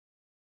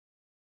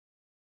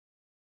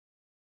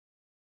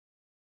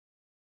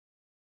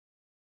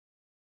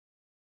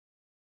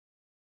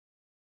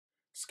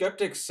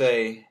Skeptics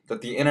say that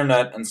the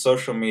internet and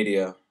social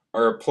media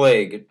are a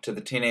plague to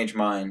the teenage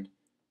mind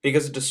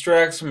because it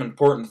distracts from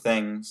important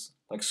things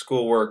like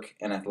schoolwork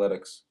and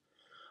athletics.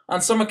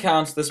 On some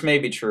accounts, this may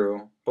be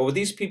true, but what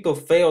these people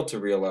fail to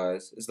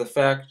realize is the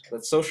fact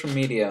that social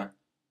media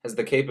has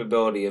the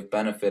capability of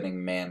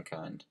benefiting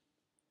mankind.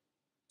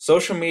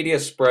 Social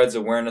media spreads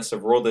awareness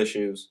of world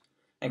issues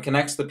and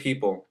connects the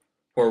people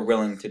who are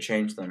willing to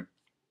change them.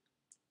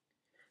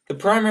 The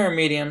primary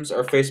mediums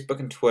are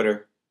Facebook and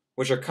Twitter,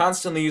 which are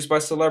constantly used by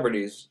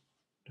celebrities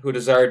who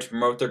desire to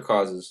promote their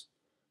causes,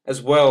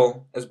 as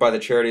well as by the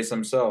charities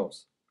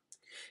themselves.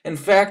 In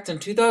fact, in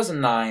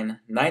 2009,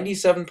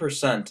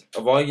 97%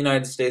 of all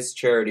United States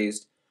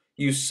charities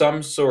use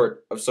some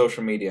sort of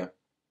social media,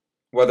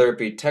 whether it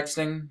be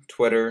texting,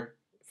 Twitter,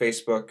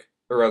 Facebook,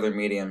 or other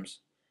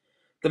mediums.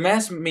 The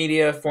mass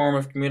media form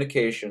of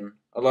communication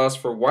allows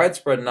for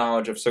widespread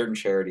knowledge of certain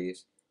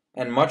charities,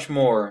 and much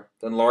more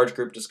than large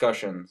group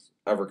discussions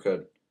ever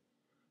could.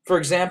 For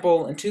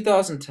example, in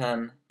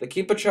 2010, the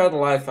Keep a Child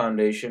Alive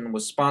Foundation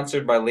was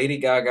sponsored by Lady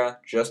Gaga,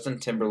 Justin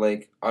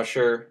Timberlake,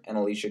 Usher, and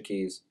Alicia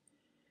Keys.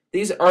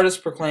 These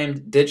artists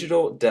proclaimed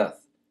digital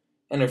death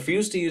and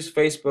refused to use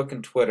Facebook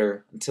and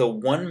Twitter until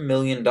 $1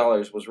 million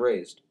was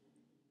raised.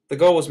 The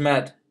goal was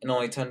met in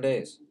only 10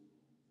 days.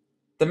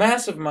 The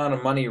massive amount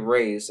of money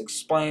raised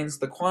explains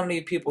the quantity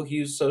of people who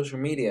use social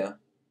media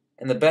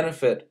and the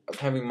benefit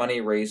of having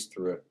money raised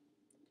through it.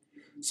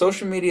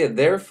 Social media,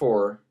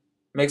 therefore,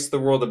 makes the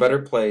world a better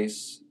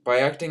place by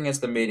acting as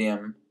the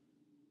medium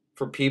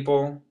for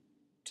people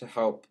to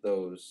help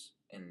those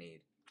in need.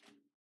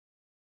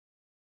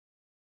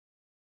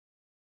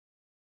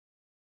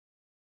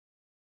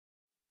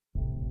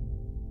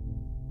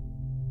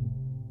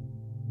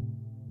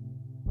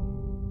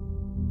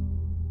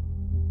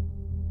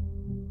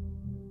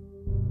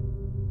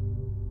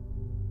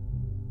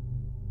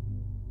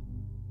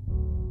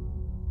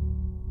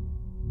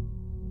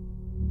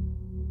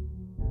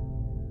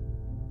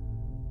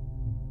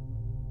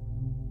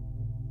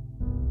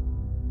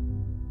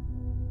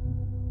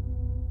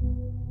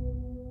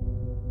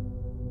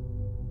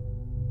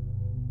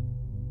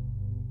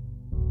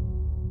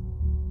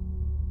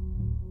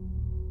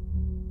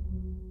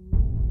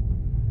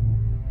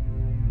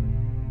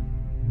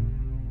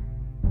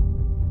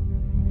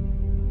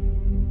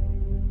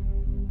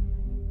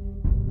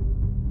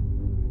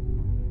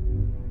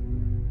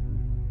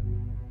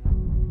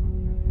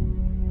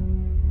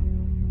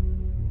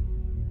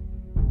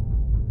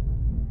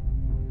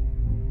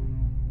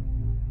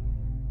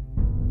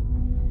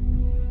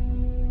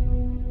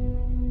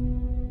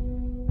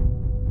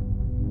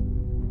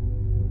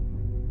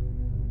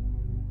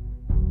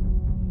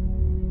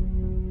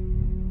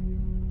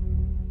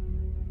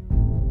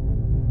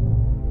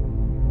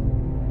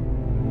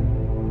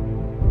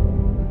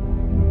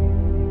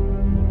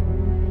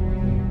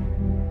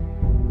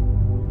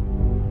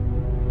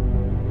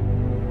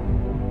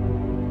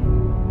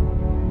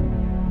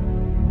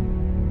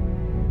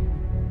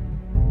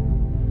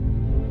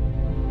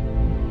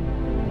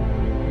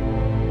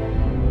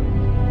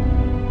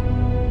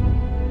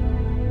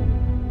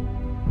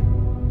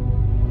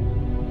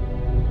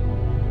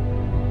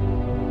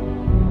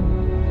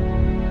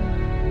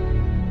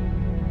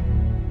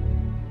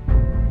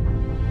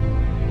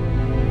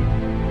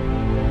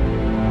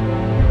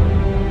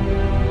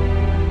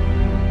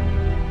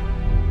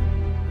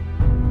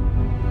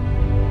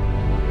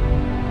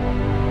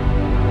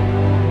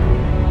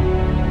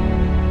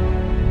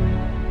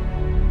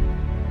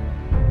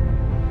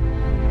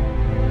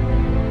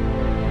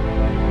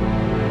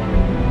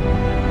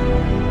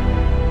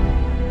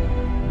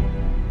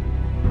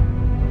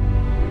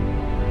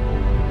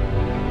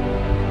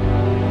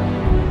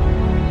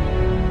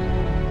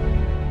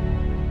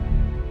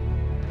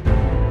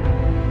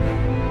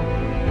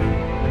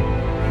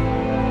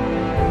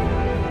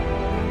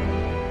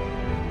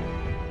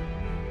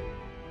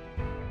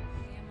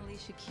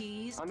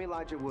 I'm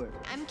Elijah Wood.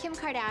 I'm Kim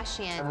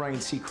Kardashian. I'm Ryan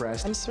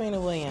Seacrest. I'm Serena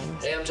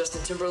Williams. Hey, I'm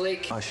Justin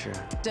Timberlake. Usher.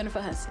 Jennifer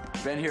Hudson.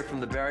 Ben here from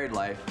The Buried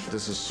Life.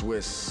 This is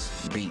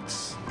Swiss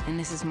Beats. And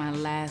this is my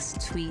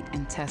last tweet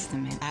and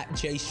testament. At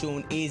Jay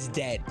Sean is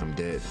dead. I'm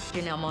dead.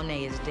 Janelle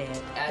Monáe is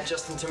dead. At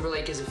Justin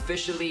Timberlake is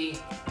officially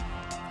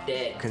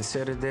dead.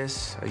 Consider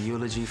this a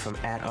eulogy from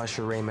at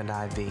Usher Raymond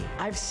IV.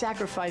 I've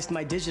sacrificed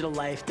my digital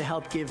life to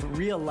help give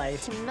real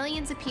life to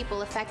millions of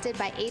people affected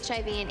by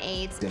HIV and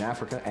AIDS in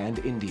Africa and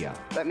India.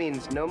 That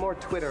means no more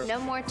Twitter. No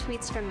more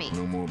tweets from me.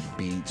 No more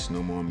beats,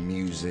 no more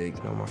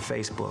music. No more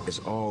Facebook. It's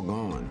all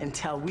gone.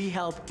 Until we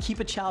help keep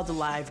a child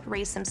alive.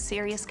 Raise some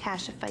serious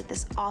cash to fight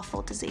this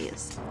awful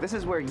disease. This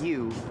is where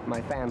you,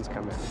 my fans,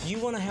 come in. You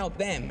want to help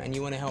them and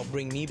you want to help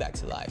bring me back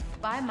to life.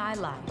 Buy my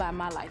life. Buy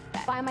my life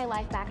back. Buy my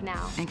life back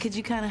now. And could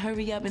you kind of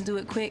hurry up and do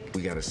it quick?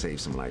 We gotta save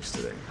some lives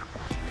today.